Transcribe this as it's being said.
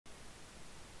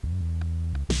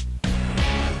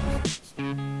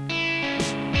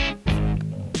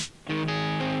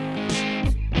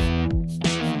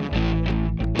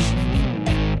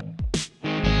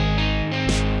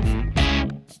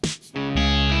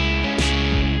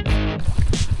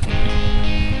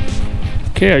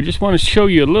Okay, I just want to show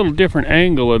you a little different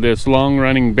angle of this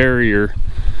long-running barrier.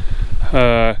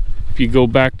 If you go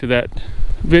back to that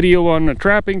video on the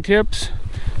trapping tips,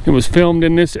 it was filmed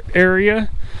in this area.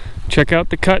 Check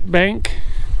out the cut bank.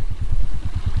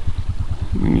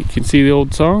 And you can see the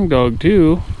old song dog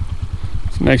too.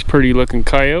 It's a nice pretty looking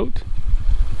coyote.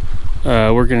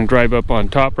 We're going to drive up on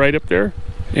top right up there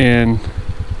and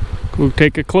we'll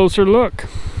take a closer look.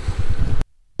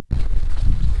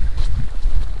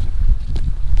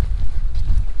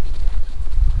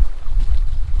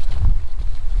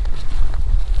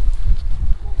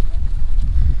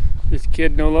 This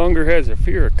kid no longer has a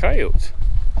fear of coyotes.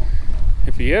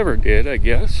 If he ever did, I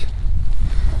guess.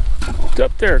 It's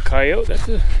up there, coyote. That's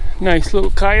a nice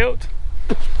little coyote.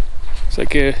 It's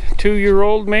like a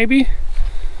 2-year-old maybe.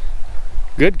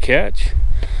 Good catch.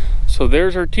 So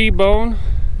there's our T-bone.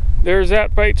 There's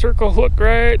that fight circle. Look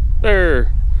right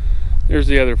there. There's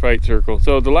the other fight circle.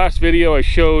 So the last video I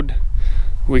showed,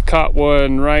 we caught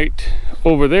one right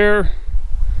over there.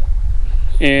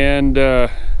 And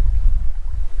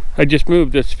I just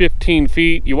moved this 15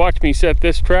 feet. You watched me set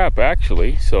this trap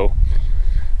actually. So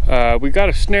we got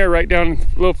a snare right down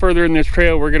a little further in this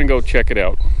trail. We're gonna go check it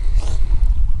out.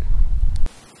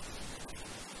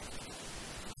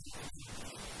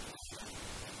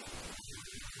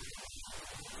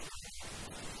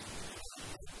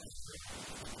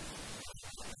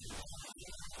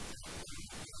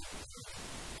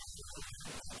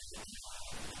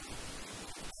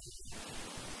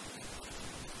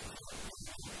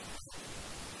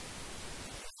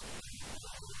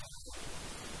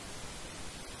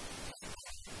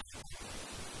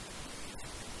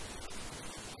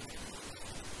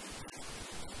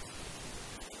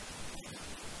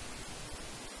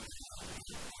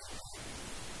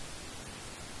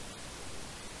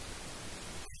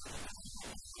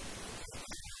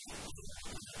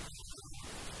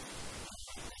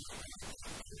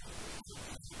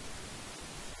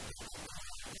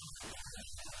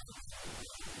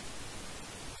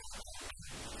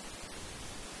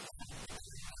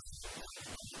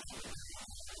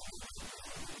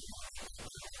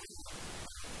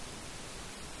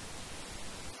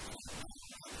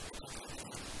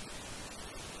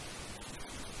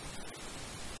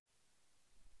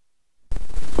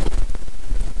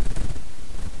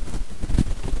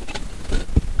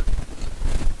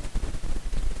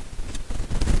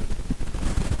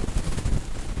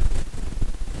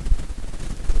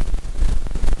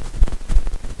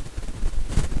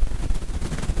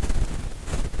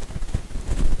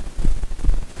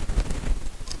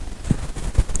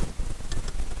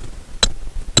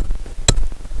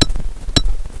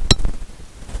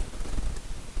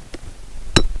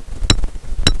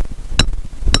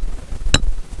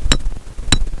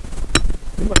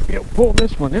 Might be able to pull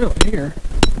this one out here.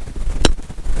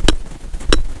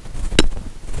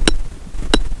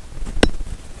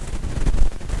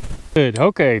 Good.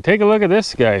 Okay, take a look at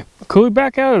this guy. Cool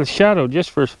back out of the shadow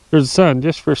just for the sun,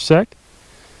 just for a sec.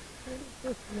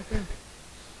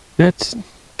 That's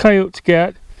coyote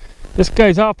scat. This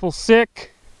guy's awful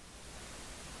sick.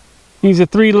 He's a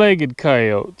 3-legged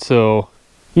coyote, so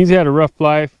he's had a rough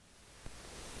life.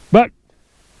 But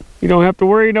you don't have to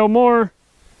worry no more.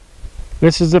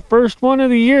 This is the first one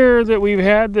of the year that we've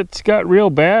had that's got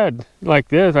real bad like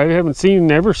this. I haven't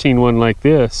ever seen one like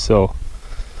this. So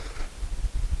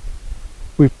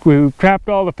we've trapped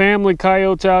all the family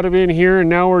coyotes out of in here, and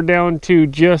now we're down to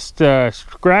just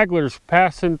stragglers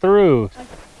passing through.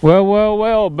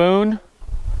 Well, Boone.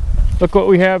 Look what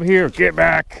we have here. Get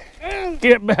back.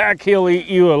 Get back. He'll eat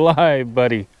you alive,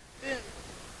 buddy.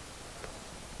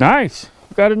 Nice.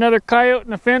 Got another coyote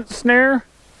in the fence snare.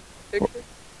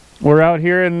 We're out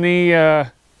here in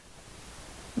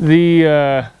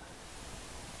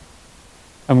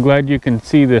I'm glad you can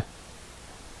see the,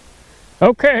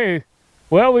 okay,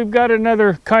 well, we've got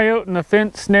another coyote in the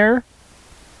fence snare.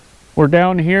 We're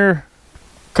down here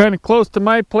kind of close to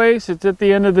my place. It's at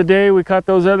the end of the day. We caught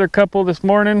those other couple this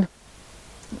morning,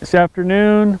 this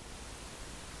afternoon.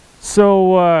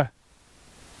 So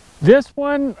this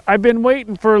one, I've been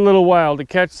waiting for a little while to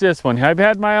catch this one. I've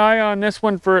had my eye on this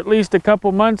one for at least a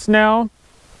couple months now.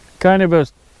 Kind of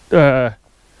a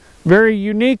very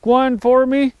unique one for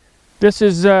me. This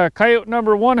is coyote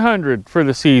number 100 for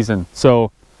the season.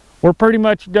 So we're pretty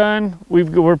much done.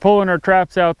 We're pulling our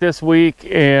traps out this week,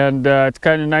 and it's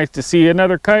kind of nice to see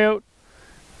another coyote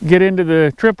get into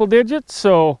the triple digits.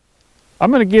 So I'm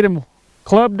going to get him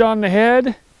clubbed on the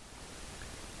head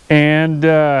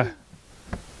and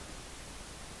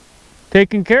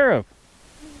taken care of.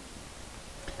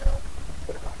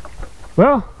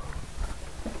 Well,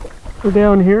 we're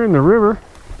down here in the river.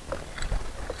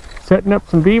 setting up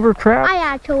some beaver traps. I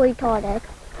actually taught it.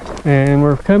 And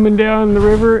we're coming down the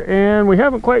river, and we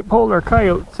haven't quite pulled our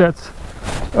coyote sets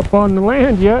up on the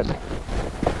land yet.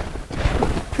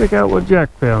 Check out what Jack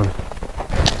found.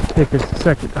 Take us a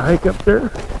second to hike up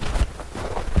there.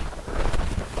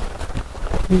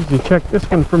 Usually check this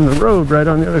one from the road right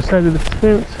on the other side of the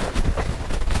fence.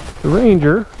 The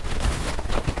ranger.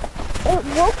 It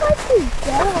looks like he's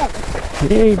dead.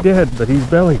 He ain't dead, but he's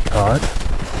belly caught.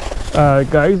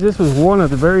 Guys, this was one of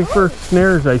the very first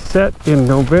snares I set in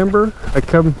November. I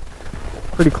come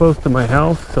pretty close to my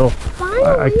house, so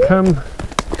I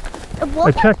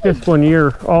check this one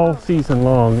year all season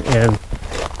long, and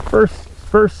first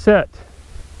set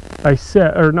I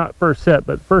set, or not first set,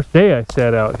 but first day I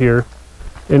set out here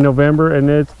in November, and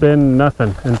it's been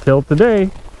nothing until today.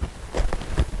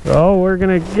 So we're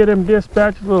gonna get him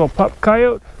dispatched, a little pup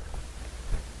coyote,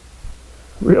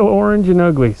 real orange and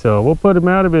ugly. So we'll put him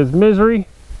out of his misery.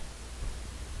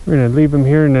 We're gonna leave him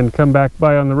here and then come back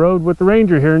by on the road with the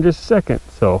ranger here in just a second.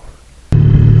 So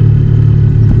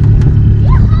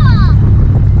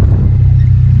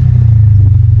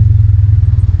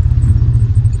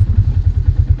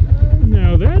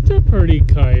now that's a pretty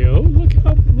coyote. Look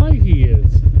how light he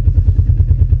is.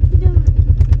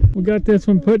 We got this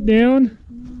one put down,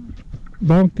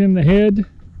 bonked in the head.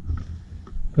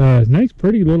 Nice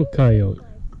pretty little coyote.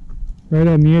 Right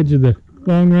on the edge of the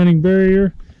long running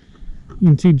barrier. You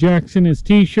can see Jackson, his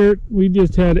t-shirt. We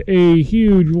just had a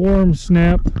huge warm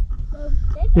snap.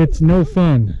 It's no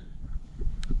fun.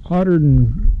 Hotter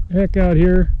than heck out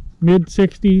here. Mid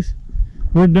 60s.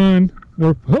 We're done.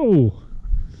 We're pulling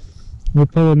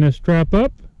this trap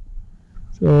up.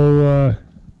 So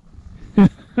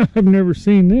I've never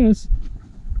seen this.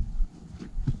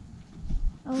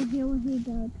 Oh, here was he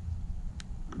dead.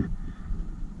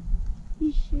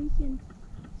 He's shaking.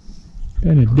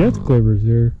 Kind of death quivers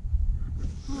there.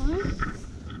 Huh?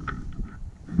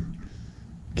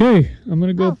 Okay, I'm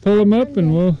gonna go pull him up,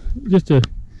 and we'll just a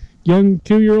young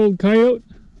 2-year-old coyote.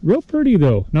 Real pretty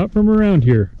though, not from around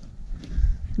here.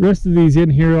 The rest of these in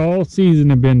here all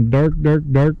season have been dark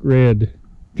red.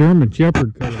 German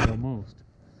Shepherd color almost.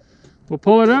 We'll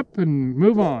pull it up and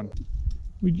move on.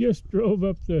 We just drove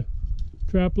up the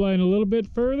trap line a little bit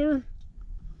further.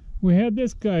 We had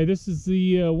this guy. This is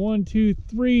the 1, 2,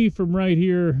 3 from right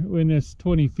here in this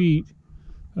 20 feet.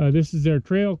 This is our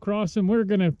trail crossing. We're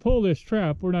going to pull this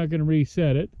trap. We're not going to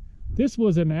reset it. This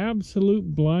was an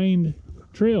absolute blind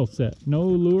trail set. No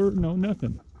lure, no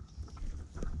nothing.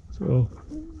 So,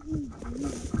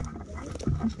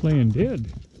 he's playing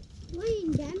dead.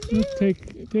 Let's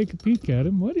take a peek at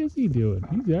him. What is he doing?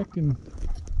 He's acting,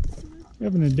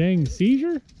 having a dang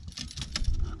seizure?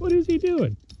 What is he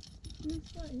doing?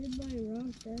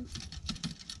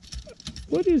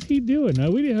 What is he doing?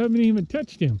 Now, we haven't even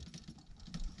touched him.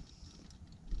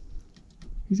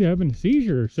 He's having a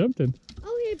seizure or something.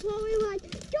 Oh, he probably like,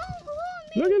 don't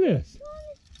hold me. Look at this.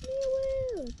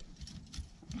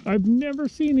 I've never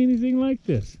seen anything like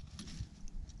this.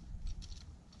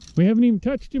 We haven't even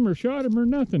touched him or shot him or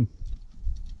nothing.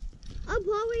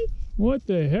 What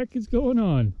the heck is going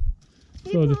on?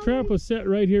 So the trap was set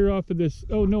right here off of this.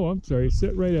 Oh no, I'm sorry,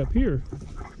 set right up here.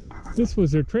 This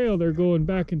was their trail. They're going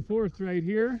back and forth right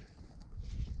here,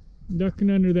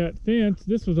 ducking under that fence.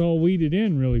 This was all weeded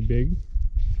in really big.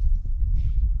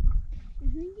 I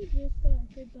think he just got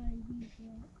hit by a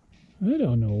beaver. I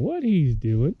don't know what he's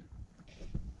doing.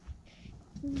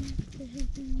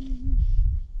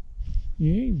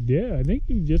 He ain't dead. I think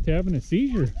he's just having a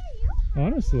seizure,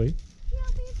 honestly.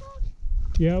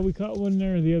 Yeah, we caught one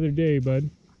there the other day, bud.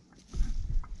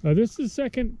 This is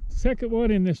the second one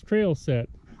in this trail set.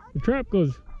 The trap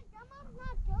goes...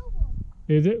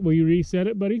 Is it? Will you reset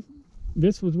it, buddy?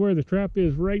 This was where the trap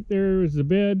is. Right there is the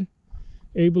bed.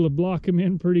 Able to block him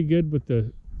in pretty good with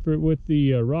the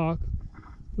rock.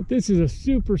 But this is a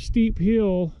super steep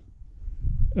hill.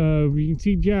 You can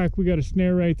see Jack. We got a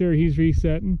snare right there. He's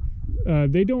resetting.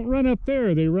 They don't run up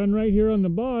there. They run right here on the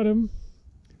bottom.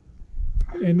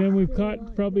 And then we've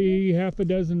caught probably half a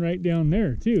dozen right down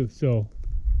there too. So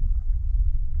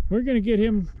we're going to get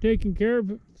him taken care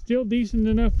of. Still decent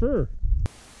enough fur.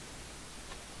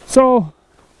 So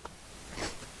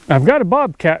I've got a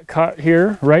bobcat caught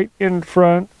here right in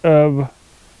front of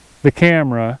the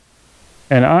camera,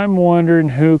 and I'm wondering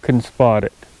who can spot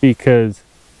it, because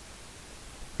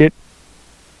it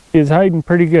is hiding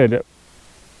pretty good.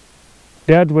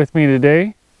 Dad's with me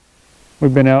today.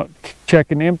 We've been out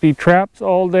checking empty traps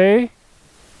all day.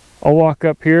 I'll walk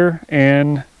up here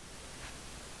and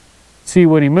see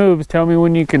when he moves. Tell me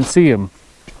when you can see him.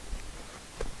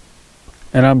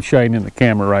 And I'm shining the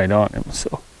camera right on him,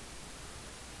 so.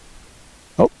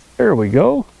 There we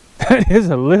go. That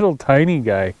is a little tiny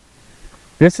guy.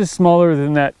 This is smaller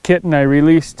than that kitten I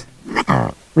released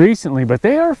recently, but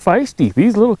they are feisty.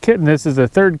 These little kittens, this is the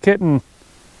third kitten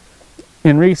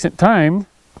in recent time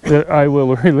that I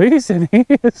will release, and he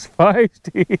is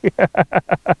feisty.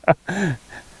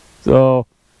 So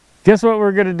guess what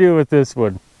we're gonna do with this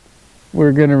one?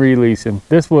 We're gonna release him.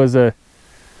 This was a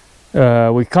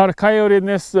we caught a coyote in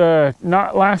this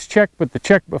not last check but the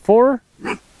check before,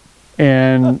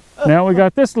 and now we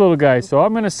got this little guy. So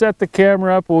I'm gonna set the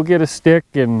camera up. We'll get a stick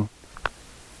and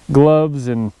gloves,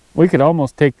 and we could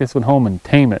almost take this one home and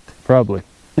tame it, probably.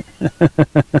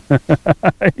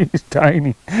 He's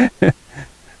tiny.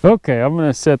 Okay, I'm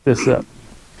gonna set this up.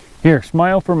 Here,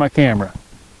 smile for my camera.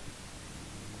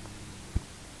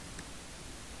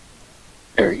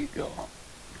 There you go.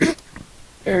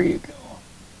 There you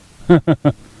go.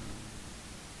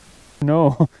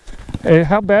 No. Hey,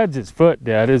 how bad's his foot,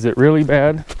 Dad? Is it really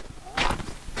bad?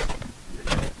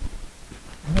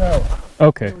 No.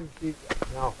 Okay.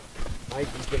 No. I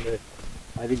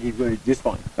think he's going to just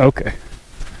fine. Okay.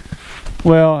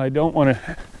 Well, I don't want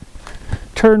to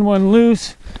turn one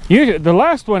loose. The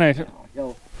last one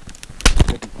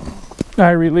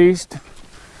I released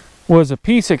was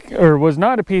was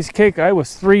not a piece of cake. I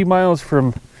was 3 miles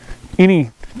from any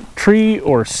tree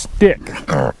or stick.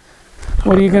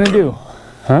 What are you gonna do?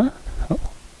 Huh? Oh.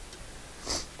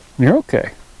 You're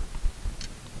okay.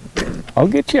 I'll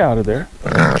get you out of there.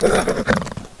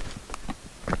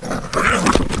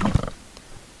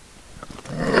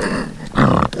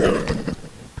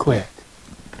 Quit.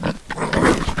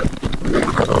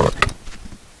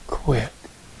 Quit.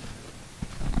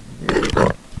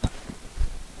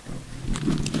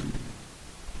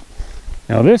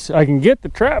 Now this, I can get the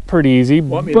trap pretty easy,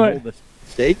 Want me to but hold the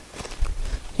stake?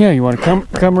 yeah, you want to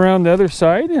come around the other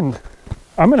side, and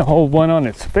I'm going to hold one on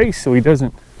its face so he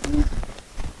doesn't.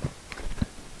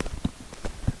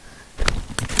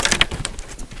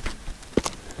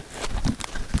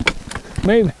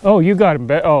 Maybe. Oh, you got him.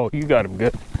 Oh, you got him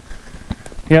good.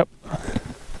 Yep.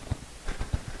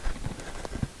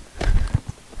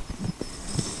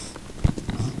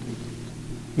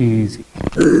 Easy.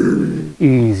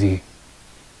 Easy.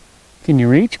 Can you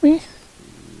reach me?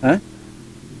 Huh?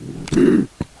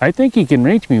 I think he can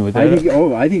reach me with that.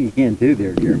 I think he can too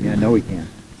there, Jeremy. I know he can.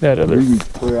 That other. Maybe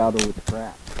clear out over the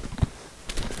trap.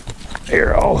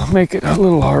 Here, I'll make it a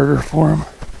little harder for him.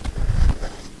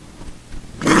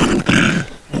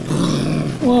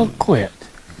 Well, quit.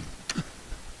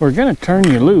 We're gonna turn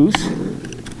you loose.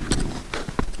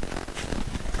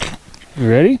 You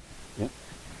ready? Yep.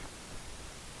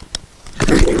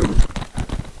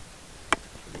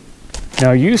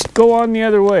 Now you go on the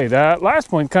other way. That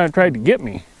last one kind of tried to get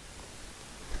me.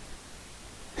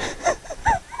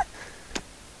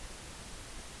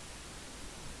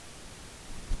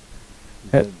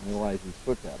 He doesn't realize his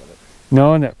foot's out of it.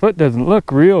 No, and that foot doesn't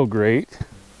look real great.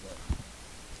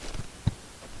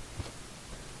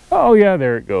 Oh yeah,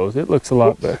 there it goes. It looks a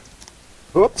lot better.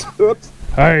 Oops, oops.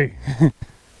 Hey,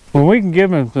 when we can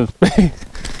give him some space.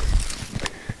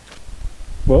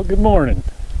 Well, good morning.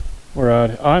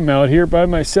 I'm out here by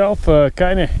myself,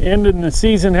 kind of ending the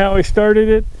season how I started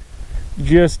it.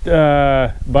 Just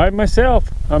by myself.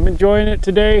 I'm enjoying it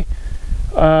today.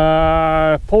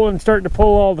 Starting to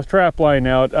pull all the trap line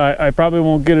out. I probably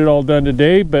won't get it all done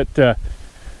today, but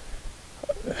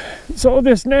so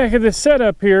this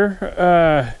setup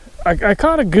here, I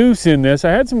caught a goose in this.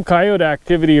 I had some coyote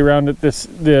activity around it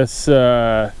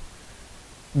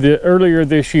earlier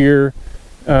this year,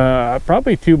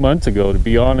 probably 2 months ago, to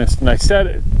be honest. And I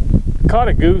caught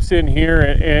a goose in here,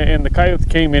 and the coyotes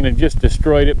came in and just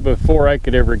destroyed it before I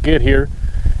could ever get here.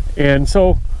 And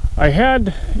so I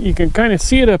had, you can kind of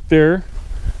see it up there,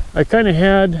 I kind of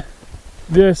had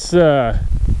this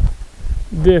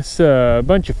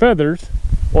bunch of feathers.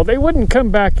 Well, they wouldn't come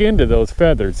back into those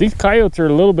feathers. These coyotes are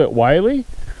a little bit wily,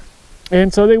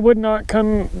 and so they would not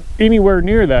come anywhere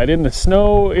near that. In the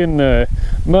snow, in the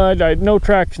mud, I had no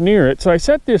tracks near it. So I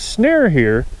set this snare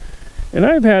here, and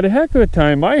I've had a heck of a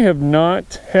time. I have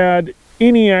not had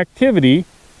any activity,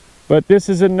 but this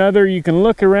is another, you can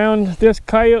look around this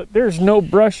coyote. There's no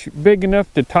brush big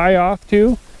enough to tie off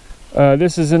to.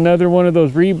 This is another one of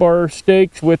those rebar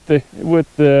stakes with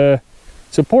the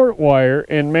support wire,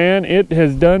 and man, it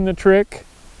has done the trick.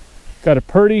 Got a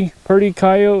pretty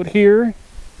coyote here.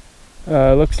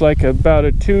 Looks like about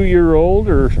a 2-year-old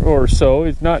or so.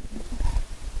 It's not,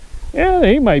 yeah,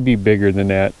 he might be bigger than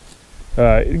that.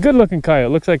 Good looking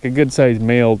coyote. Looks like a good sized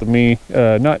male to me.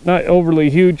 Not overly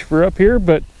huge for up here,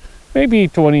 but maybe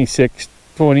 26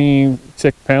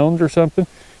 pounds or something.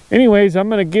 anyways, I'm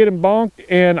gonna get him bonked,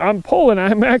 and I'm pulling.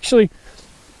 I'm actually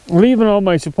leaving all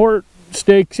my support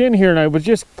stakes in here, and I was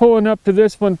just pulling up to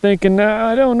this one thinking, nah,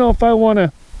 I don't know if I want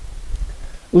to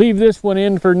leave this one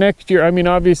in for next year. I mean,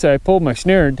 obviously I pulled my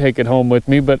snare and take it home with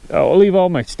me, but I'll leave all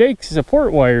my stakes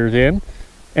support wires in.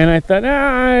 And I thought,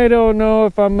 I don't know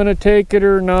if I'm gonna take it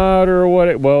or not, or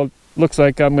what. Well, it looks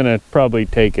like I'm gonna probably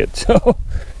take it. So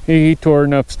he tore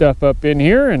enough stuff up in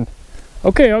here, and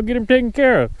okay, I'll get him taken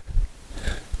care of.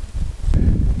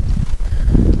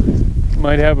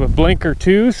 Might have a blink or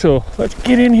two, so let's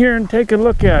get in here and take a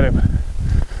look at him.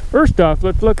 First off,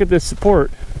 let's look at the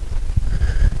support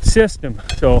system.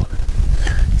 So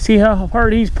see how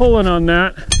hard he's pulling on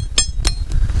that.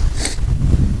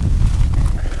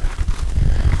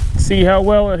 See how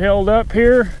well it held up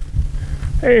here.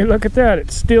 Hey, look at that,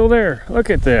 it's still there. Look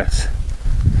at this.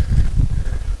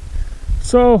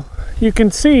 So you can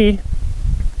see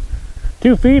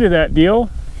 2 feet of that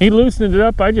deal. He loosened it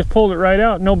up. I just pulled it right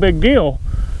out, no big deal.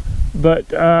 But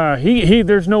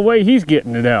there's no way he's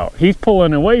getting it out. He's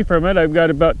pulling away from it. I've got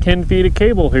about 10 feet of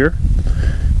cable here.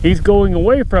 He's going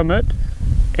away from it,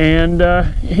 and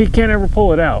he can't ever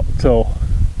pull it out. So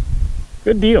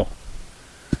good deal.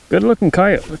 Good looking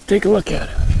coyote. Let's take a look at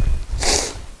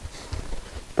it.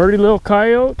 Pretty little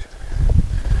coyote.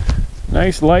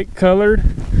 Nice light colored.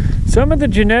 Some of the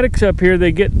genetics up here,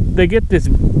 they get this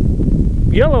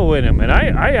yellow in them, and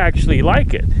I actually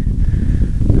like it.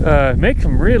 Makes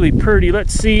them really pretty.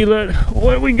 Let's see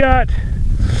what we got.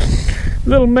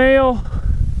 Little male.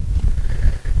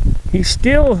 He's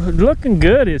still looking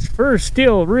good. His fur's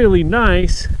still really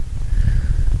nice.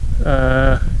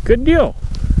 Good deal.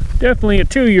 Definitely a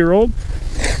 2-year-old.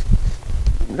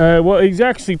 Well, he's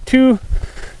actually two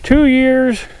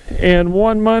years and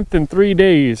 1 month and 3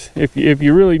 days, if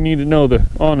you really need to know the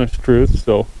honest truth.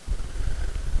 So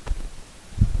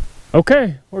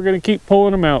okay, we're gonna keep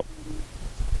pulling them out.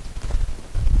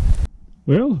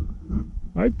 Well,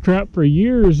 I've trapped for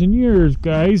years and years,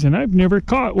 guys, and I've never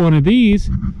caught one of these.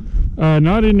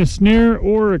 Not in a snare,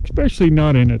 or especially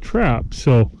not in a trap.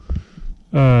 So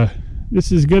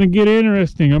this is gonna get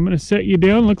interesting. I'm gonna set you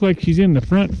down. Look like she's in the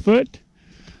front foot.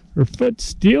 Her foot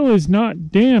still is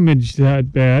not damaged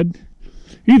that bad.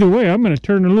 Either way, I'm gonna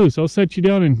turn her loose. I'll set you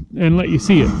down and let you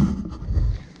see it.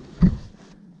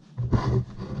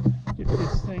 Get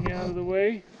this thing out of the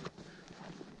way.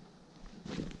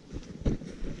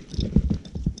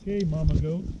 Okay, mama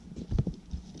goat.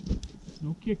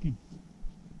 No kicking.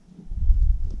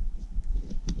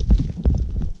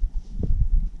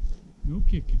 No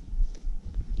kicking.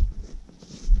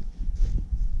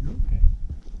 You're okay.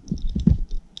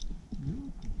 You're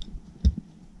okay.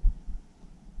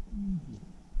 Easy.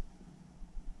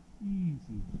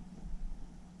 Easy.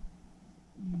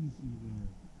 Easy there.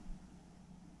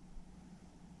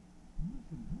 I'm not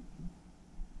gonna hurt you.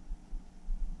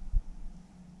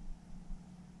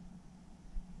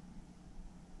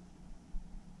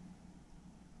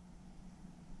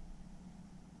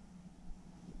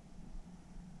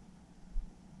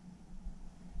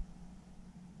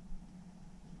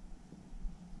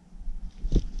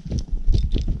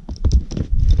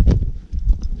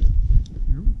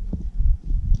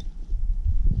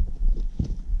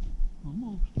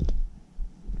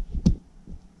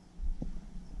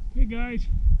 Hey guys,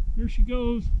 here she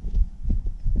goes.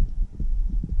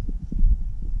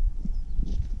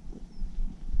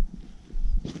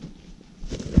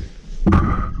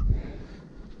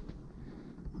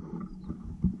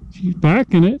 She's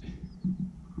backing it.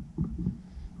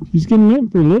 She's getting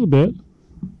limp for a little bit.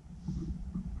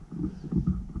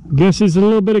 I guess it's a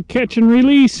little bit of catch and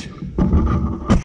release.